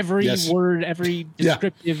every word, every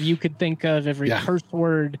descriptive you could think of, every curse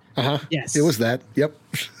word? Yes. It was that. Yep.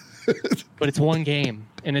 But it's one game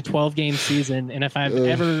in a 12-game season. And if I've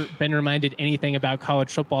ever been reminded anything about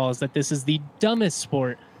college football, is that this is the dumbest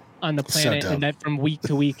sport on the planet, and that from week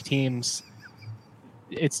to week teams,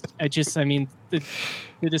 the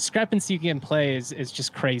discrepancy you can play is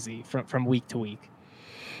just crazy from week to week.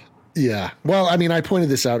 Yeah. Well, I mean, I pointed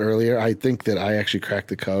this out earlier. I think that I actually cracked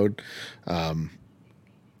the code.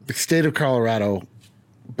 The state of Colorado,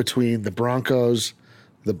 between the Broncos,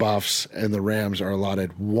 the Buffs, and the Rams, are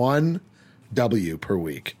allotted 1 W per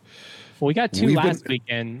week. Well, we got 2 last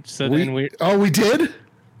weekend. So then we did?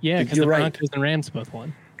 Yeah, because the Broncos and Rams both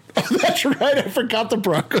won. Oh, that's right. I forgot the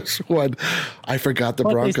Broncos won.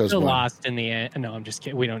 Broncos they still won. Lost in the end. No, I'm just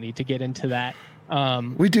kidding. We don't need to get into that.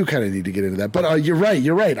 We do kind of need to get into that, but you're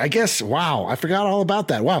right. I guess, wow, I forgot all about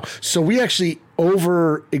that. Wow. So we actually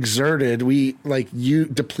overexerted. We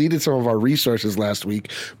depleted some of our resources last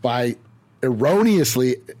week by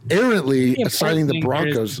erroneously assigning the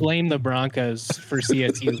Broncos. Blame the Broncos for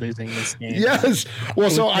CSU losing this game. Yes. Well,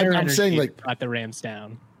 so I'm saying got the Rams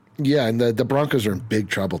down. Yeah, and the Broncos are in big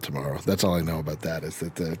trouble tomorrow. That's all I know about that, is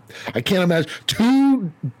that I can't imagine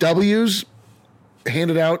 2 W's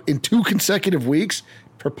handed out in 2 consecutive weeks.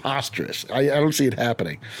 Preposterous. I don't see it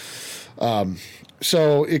happening.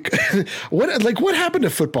 So what happened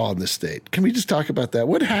to football in this state? Can we just talk about that?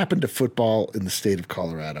 What happened to football in the state of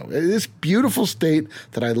Colorado? This beautiful state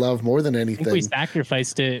that I love more than anything. I think we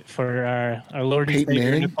sacrificed it for our Lord and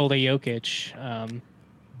Savior Nikola Jokic.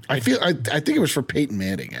 I think it was for Peyton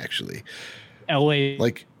Manning, actually. LA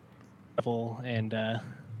level, and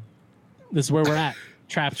this is where we're at,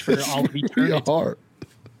 trapped for all of eternity. We are.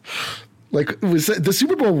 Was the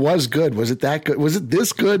Super Bowl was good? Was it that good? Was it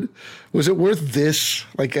this good? Was it worth this?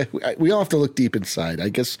 We all have to look deep inside. I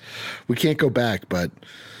guess we can't go back, but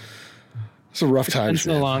it's a rough time. It's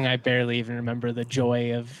so long, I barely even remember the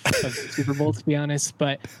joy of the Super Bowl, to be honest.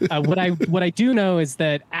 But what I do know is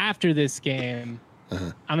that after this game,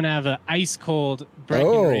 I'm gonna have an ice cold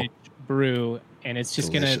Breckenridge brew, and it's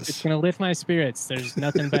just gonna lift my spirits. There's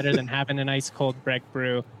nothing better than having an ice cold Breck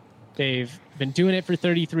brew. They've been doing it for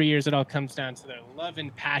 33 years. It all comes down to their love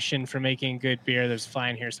and passion for making good beer. There's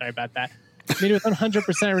flying here. Sorry about that. Made with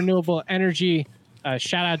 100% renewable energy.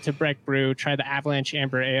 Shout out to Breck Brew. Try the Avalanche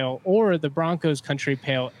Amber Ale or the Broncos Country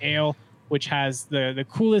Pale Ale, which has the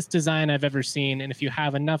coolest design I've ever seen. And if you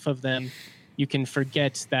have enough of them, you can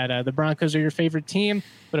forget that the Broncos are your favorite team.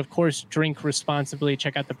 But of course, drink responsibly.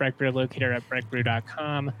 Check out the Breck Brew locator at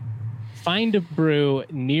breckbrew.com. Find a brew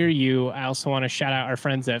near you. I also want to shout out our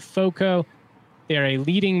friends at FOCO. They're a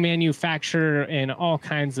leading manufacturer in all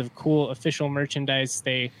kinds of cool official merchandise.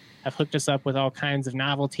 They have hooked us up with all kinds of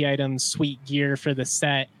novelty items, sweet gear for the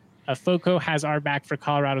set. FOCO has our back for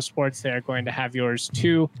Colorado sports. They're going to have yours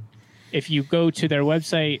too. If you go to their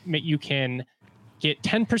website, you can get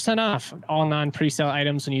 10% off all non-presale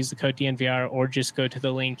items when you use the code DNVR, or just go to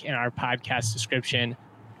the link in our podcast description.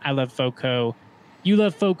 I love FOCO. You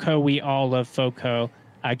love FOCO. We all love FOCO.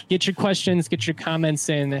 Get your questions, get your comments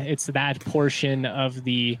in. It's that portion of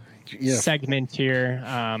the segment here.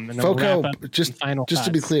 And then FOCO, we'll just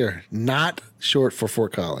to be clear, not short for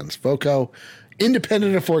Fort Collins. FOCO,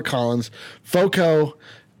 independent of Fort Collins. FOCO,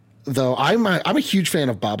 though, I'm a huge fan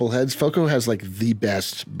of bobbleheads. FOCO has the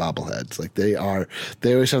best bobbleheads. They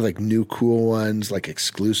always have new cool ones,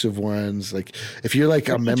 exclusive ones. If you're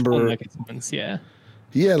a member,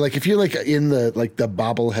 Yeah, if you're in the the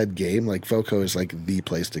bobblehead game, FOCO is the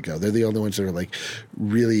place to go. They're the only ones that are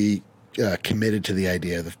really committed to the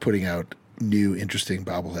idea of putting out new interesting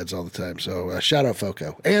bobbleheads all the time. So shout out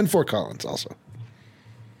FOCO and Fort Collins also.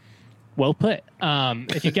 Well put.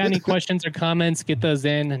 If you got any questions or comments, get those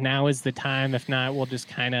in. Now is the time. If not, we'll just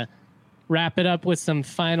kind of wrap it up with some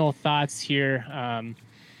final thoughts here.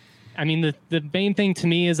 The main thing to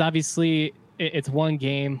me is obviously it's one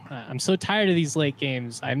game. I'm so tired of these late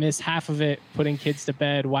games. I miss half of it, putting kids to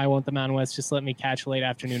bed. Why won't the Mountain West just let me catch a late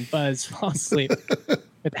afternoon buzz, fall asleep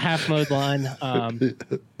with the half mode lawn?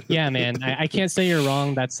 Yeah, man, I can't say you're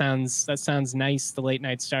wrong. That sounds nice, the late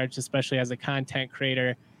night starts, especially as a content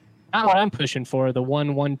creator. Not what I'm pushing for, the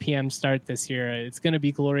 1 p.m. start this year. It's going to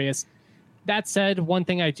be glorious. That said, one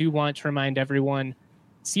thing I do want to remind everyone,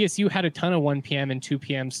 CSU had a ton of 1 p.m. and 2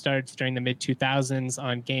 p.m. starts during the mid-2000s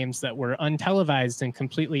on games that were untelevised and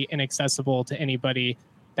completely inaccessible to anybody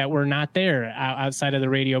that were not there outside of the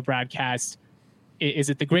radio broadcast. Is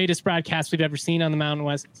it the greatest broadcast we've ever seen on the Mountain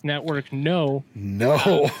West Network? No.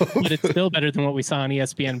 But it's still better than what we saw on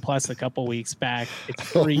ESPN Plus a couple weeks back. It's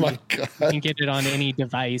free. Oh my God. You can get it on any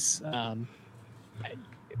device.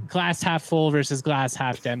 Glass half full versus glass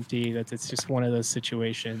half empty. It's just one of those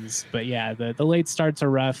situations. But yeah, the late starts are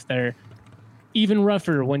rough. They're even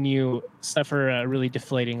rougher when you suffer a really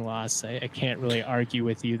deflating loss. I can't really argue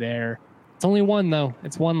with you there. It's only one, though.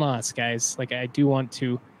 It's one loss, guys. Like, I do want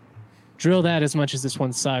to drill that as much as this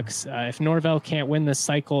one sucks. If Norvell can't win this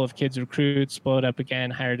cycle of kids recruits, blow it up again,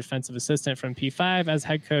 hire a defensive assistant from P5 as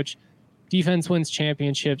head coach, defense wins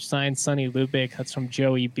championships, sign Sonny Lubick. That's from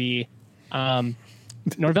Joey B.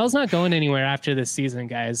 Norvell's not going anywhere after this season,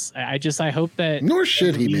 guys. I hope that nor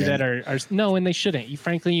should he, man. That are no, and they shouldn't.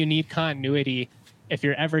 Frankly, you need continuity if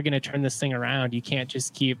you're ever going to turn this thing around. You can't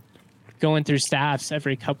just keep going through staffs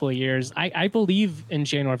every couple of years. I believe in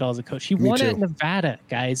Jay Norvell as a coach. He won at Nevada,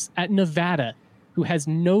 guys. At Nevada, who has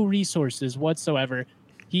no resources whatsoever.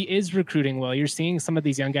 He is recruiting well. You're seeing some of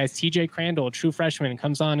these young guys. TJ Crandall, true freshman,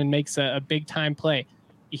 comes on and makes a big time play.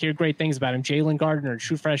 You hear great things about him. Jalen Gardner,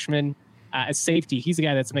 true freshman. As safety, he's a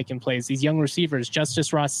guy that's making plays. These young receivers,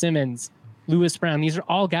 Justice Ross Simmons, Lewis Brown, these are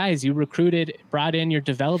all guys you recruited, brought in, you're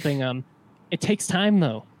developing them. It takes time,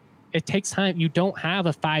 though. It takes time. You don't have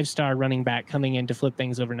a 5-star running back coming in to flip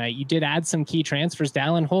things overnight. You did add some key transfers.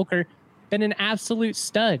 Dallin Holker, been an absolute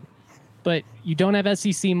stud, but you don't have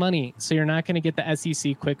SEC money, so you're not going to get the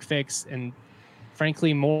SEC quick fix. And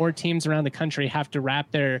frankly, more teams around the country have to wrap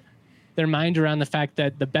their mind around the fact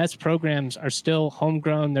that the best programs are still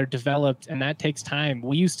homegrown, they're developed, and that takes time.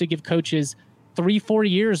 We used to give coaches 3-4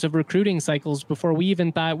 years of recruiting cycles before we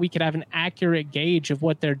even thought we could have an accurate gauge of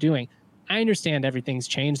what they're doing. I understand everything's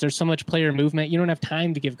changed. There's so much player movement. You don't have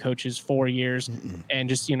time to give coaches 4 years and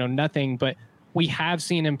just, nothing, but we have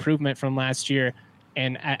seen improvement from last year.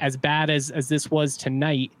 And as bad as this was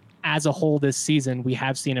tonight, as a whole this season, we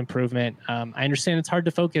have seen improvement. I understand it's hard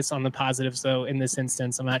to focus on the positives, though, in this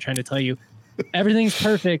instance. I'm not trying to tell you everything's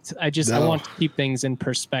perfect. I want to keep things in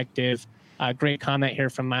perspective. Great comment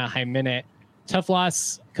here from Mile High Minute. Tough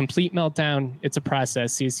loss, complete meltdown. It's a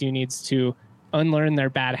process. CSU needs to unlearn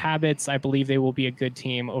their bad habits. I believe they will be a good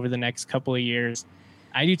team over the next couple of years.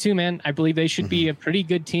 I do too, man. I believe they should be a pretty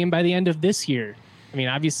good team by the end of this year. I mean,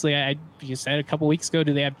 obviously, you said a couple weeks ago,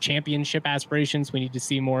 do they have championship aspirations? We need to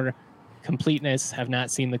see more completeness. Have not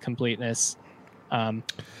seen the completeness. Eric,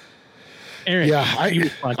 yeah, I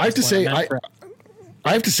have to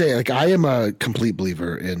say, like, I am a complete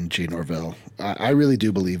believer in Jay Norvell. I really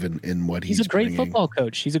do believe in what he's a great bringing. Football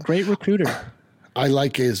coach. He's a great recruiter. I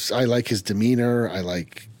like his demeanor. I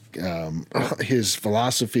like his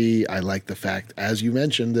philosophy. I like the fact, as you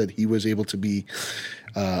mentioned, that he was able to be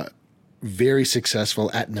very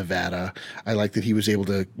successful at Nevada. I like that he was able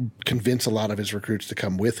to convince a lot of his recruits to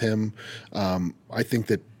come with him. I think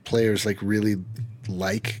that players really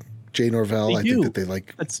like Jay Norvell. I think that they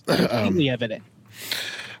like. That's completely evident.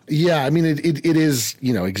 Yeah, I mean, it is,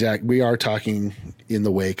 exact. We are talking in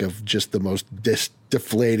the wake of just the most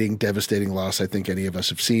deflating, devastating loss I think any of us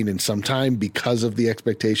have seen in some time because of the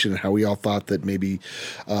expectation and how we all thought that maybe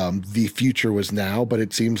the future was now. But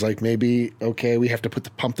it seems like maybe, okay, we have to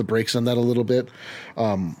pump the brakes on that a little bit.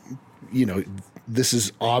 This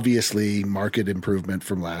is obviously market improvement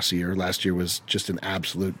from last year. Last year was just an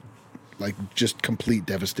absolute, just complete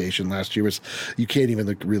devastation. Last year was, you can't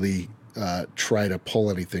even really try to pull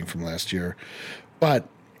anything from last year. But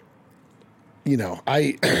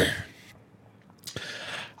I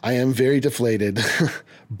am very deflated,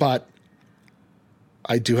 but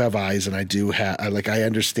I do have eyes, and I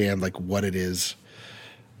understand what it is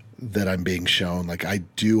that I'm being shown. I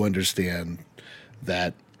do understand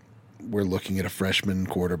that we're looking at a freshman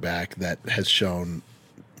quarterback that has shown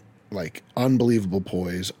unbelievable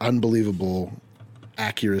poise, unbelievable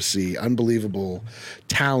accuracy, unbelievable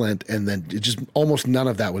talent, and then it just almost none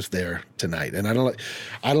of that was there tonight. And I don't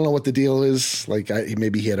know what the deal is.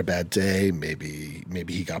 Maybe he had a bad day. Maybe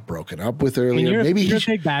he got broken up with earlier. Maybe you're a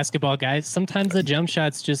big basketball guy. Sometimes the jump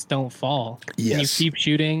shots just don't fall. Yes. And you keep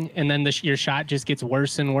shooting, and then your shot just gets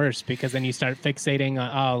worse and worse because then you start fixating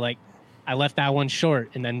on I left that one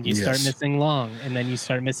short, and then you start missing long, and then you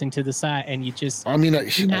start missing to the side, and you just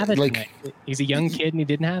didn't have it. He's a young kid and he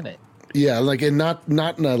didn't have it. Yeah, and not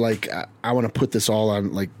in a I want to put this all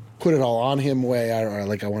on put it all on him way, or I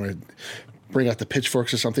want to bring out the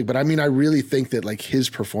pitchforks or something. But I mean, I really think that his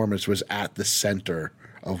performance was at the center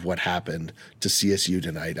of what happened to CSU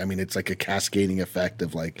tonight. I mean, it's a cascading effect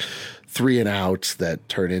of 3 and outs that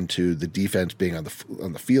turn into the defense being on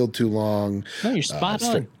the field too long. No, you're spot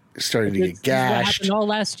on. starting to get This is what gashed. happened all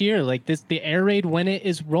last year. Like this, the air raid, when it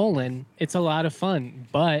is rolling, it's a lot of fun.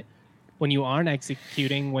 But when you aren't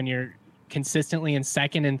executing, when you're consistently in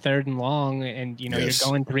second and third and long, and Yes. you're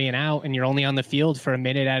going 3 and out, and you're only on the field for a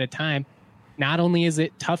minute at a time, not only is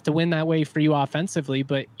it tough to win that way for you offensively,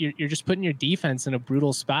 but you're just putting your defense in a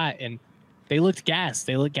brutal spot. And they looked gassed.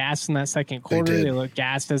 They looked gassed in that second quarter. They looked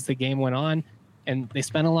gassed as the game went on, and they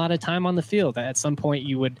spent a lot of time on the field. At some point,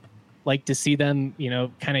 you would like to see them,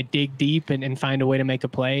 kind of dig deep and find a way to make a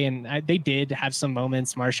play. And they did have some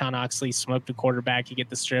moments. Marshawn Oxley smoked a quarterback. You get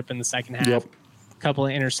the strip in the second half. Yep. A couple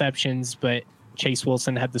of interceptions, but Chase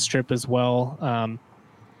Wilson had the strip as well.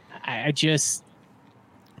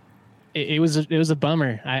 It was a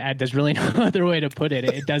bummer. There's really no other way to put it.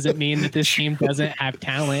 It doesn't mean that this team doesn't have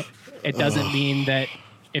talent. It doesn't mean that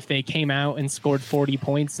if they came out and scored 40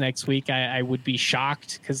 points next week, I would be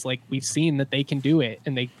shocked, because like we've seen that they can do it,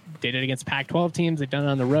 and they did it against Pac-12 teams. They've done it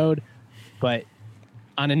on the road, but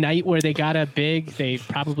on a night where they got up big, they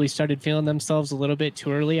probably started feeling themselves a little bit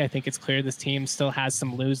too early. I think it's clear this team still has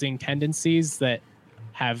some losing tendencies that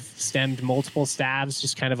have stemmed multiple staffs,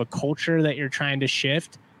 just kind of a culture that you're trying to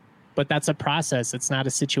shift. But that's a process. It's not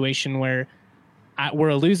a situation where we're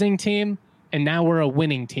a losing team and now we're a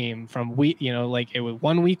winning team. From like it was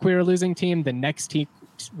 1 week we were a losing team, the next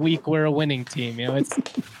week we're a winning team.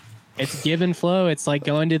 It's give and flow. It's like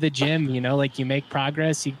going to the gym. Like you make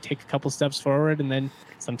progress, you take a couple steps forward, and then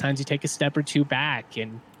sometimes you take a step or two back.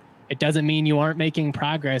 And it doesn't mean you aren't making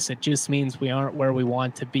progress. It just means we aren't where we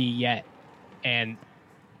want to be yet. And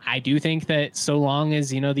I do think that so long as,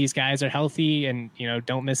 these guys are healthy and,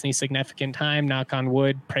 don't miss any significant time, knock on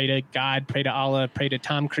wood, pray to God, pray to Allah, pray to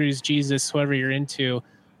Tom Cruise, Jesus, whoever you're into,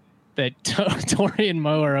 that Tori and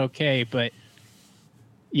Mo are okay. But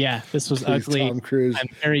yeah, this was Please, ugly. Tom Cruise. I'm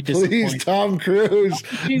very disappointed. Please, Tom Cruise.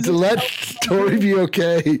 To let Tori be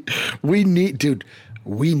okay. We need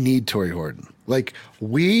Tori Horton. Like,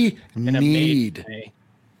 we need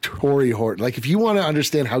Tori Horton. Like, if you want to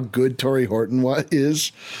understand how good Tori Horton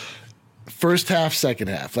is, first half, second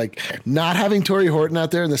half. Like, not having Tori Horton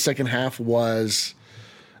out there in the second half was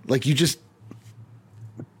like you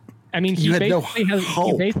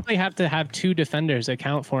basically have to have 2 defenders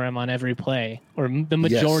account for him on every play, or the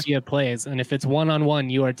majority of plays. And if it's one-on-one,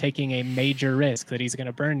 you are taking a major risk that he's going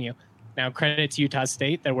to burn you. Now, credit to Utah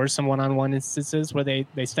State. There were some one-on-one instances where they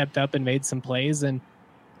stepped up and made some plays. And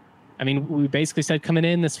I mean, we basically said coming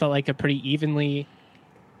in, this felt like a pretty evenly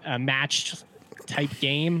matched type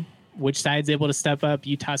game. Which side's able to step up?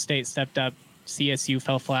 Utah State stepped up. CSU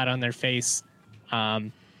fell flat on their face.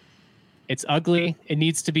 It's ugly. It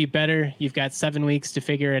needs to be better. You've got 7 weeks to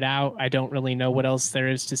figure it out. I don't really know what else there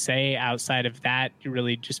is to say outside of that. You're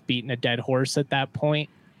really just beating a dead horse at that point.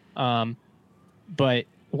 But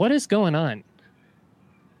what is going on?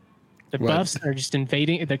 The Buffs are just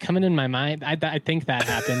invading. They're coming in my mind. I think that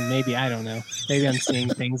happened. Maybe. I don't know. Maybe I'm seeing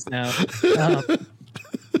things now.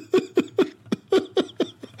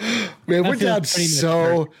 Man, we're down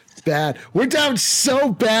so bad. We're down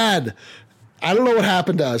so bad. I don't know what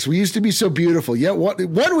happened to us. We used to be so beautiful. Yeah,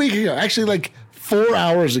 1 week ago, actually like 4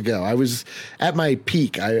 hours ago, I was at my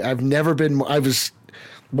peak. I've never been. I was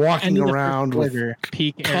walking around with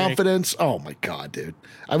peak confidence. Eric. Oh my God, dude.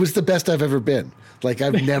 I was the best I've ever been. Like,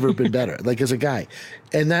 I've never been better, like, as a guy.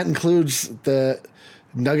 And that includes the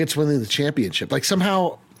Nuggets winning the championship. Like,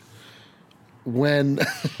 somehow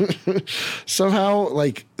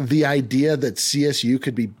like the idea that CSU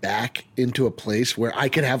could be back into a place where I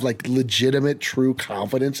could have like legitimate, true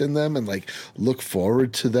confidence in them and like look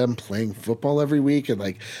forward to them playing football every week and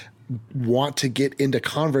like want to get into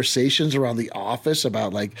conversations around the office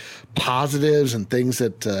about like positives and things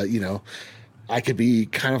that, I could be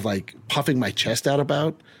kind of like puffing my chest out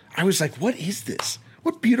about. I was like, what is this?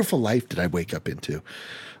 What beautiful life did I wake up into?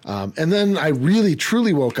 And then I really,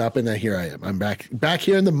 truly woke up, and then here I am. I'm back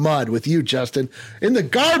here in the mud with you, Justin, in the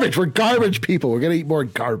garbage. We're garbage people. We're going to eat more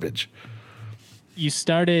garbage. You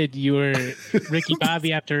were Ricky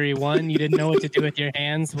Bobby after he won. You didn't know what to do with your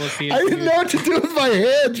hands. We'll see. I didn't know what to do with my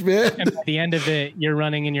hands, man. And by the end of it, you're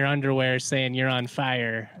running in your underwear saying you're on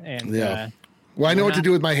fire. And yeah. Well, I know what to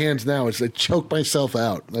do with my hands now. It's like choke myself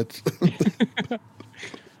out. That's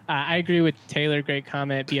I agree with Taylor. Great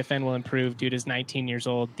comment. BFN will improve. Dude is 19 years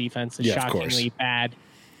old. Defense is shockingly bad.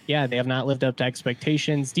 Yeah, they have not lived up to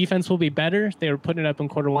expectations. Defense will be better. They were putting it up in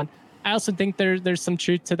quarter one. I also think there's some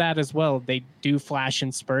truth to that as well. They do flash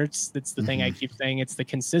in spurts. That's the thing I keep saying. It's the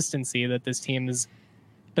consistency that this team has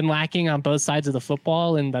been lacking on both sides of the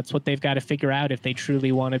football, and that's what they've got to figure out if they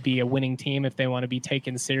truly want to be a winning team, if they want to be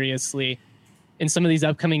taken seriously in some of these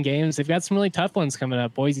upcoming games. They've got some really tough ones coming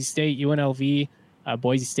up. Boise State, UNLV,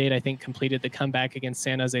 Boise State, I think, completed the comeback against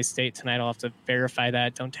San Jose State tonight. I'll have to verify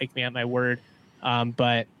that. Don't take me at my word.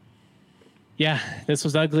 But yeah, this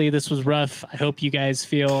was ugly. This was rough. I hope you guys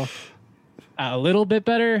feel a little bit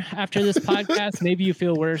better after this podcast. Maybe you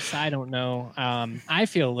feel worse. I don't know. I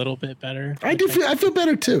feel a little bit better. I feel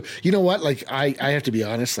better too. You know what? Like I have to be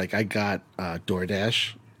honest. Like I got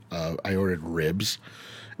DoorDash. I ordered ribs.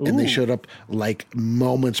 And they showed up like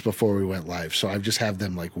moments before we went live. So I just have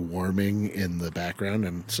them like warming in the background.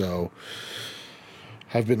 And so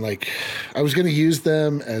I've been like, I was going to use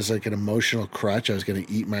them as like an emotional crutch. I was going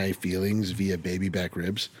to eat my feelings via baby back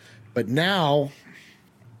ribs. But now,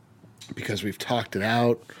 because we've talked it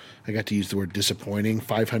out, I got to use the word disappointing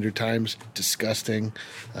 500 times, disgusting,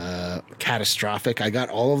 catastrophic. I got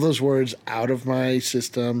all of those words out of my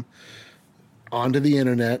system onto the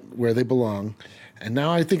internet where they belong. And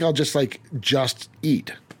now I think I'll just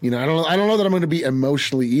eat. You know, I don't know that I'm going to be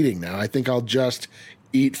emotionally eating now. I think I'll just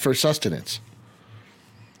eat for sustenance.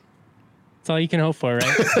 That's all you can hope for,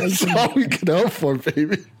 right? That's all we can hope for,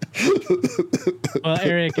 baby. Well,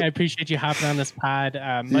 Eric, I appreciate you hopping on this pod.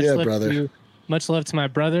 Brother. Much love to my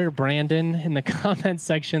brother, Brandon, in the comments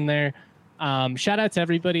section there. Shout out to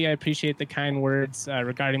everybody. I appreciate the kind words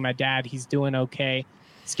regarding my dad. He's doing okay.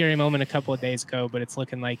 Scary moment a couple of days ago, but it's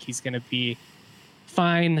looking like he's going to be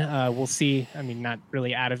fine. We'll see. I mean, not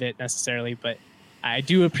really out of it necessarily, but I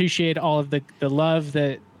do appreciate all of the love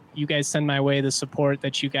that you guys send my way, the support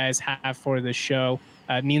that you guys have for the show.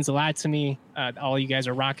 It means a lot to me. All you guys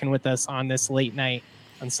are rocking with us on this late night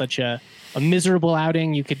on such a miserable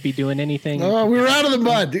outing. You could be doing anything. Oh, we were out of the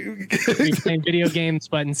mud. You're playing video games,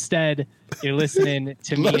 but instead you're listening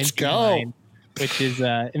to me. Let's go. Mine, which is,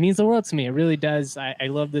 it means the world to me. It really does. I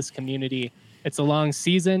love this community. It's a long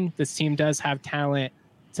season. This team does have talent.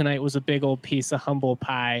 Tonight was a big old piece of humble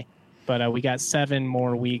pie, but we got 7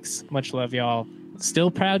 more weeks. Much love, y'all.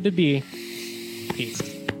 Still proud to be.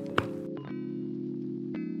 Peace.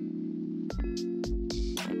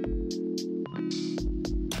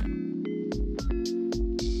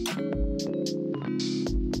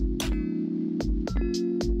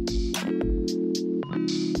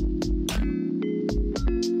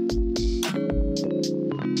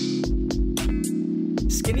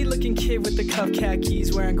 With the cuff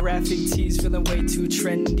khakis, wearing graphic tees, feeling way too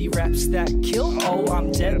trendy. Raps that kill, oh,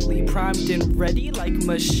 I'm deadly. Primed and ready like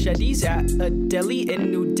machetes at a deli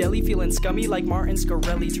in New Delhi. Feeling scummy like Martin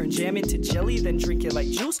Scarelli. Turn jam into jelly, then drink it like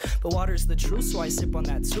juice. But water's the truth, so I sip on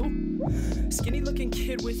that too. Skinny looking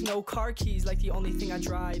kid with no car keys, like the only thing I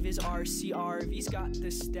drive is RCRV's got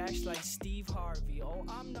the stash like Steve Harvey. Oh,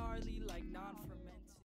 I'm gnarly.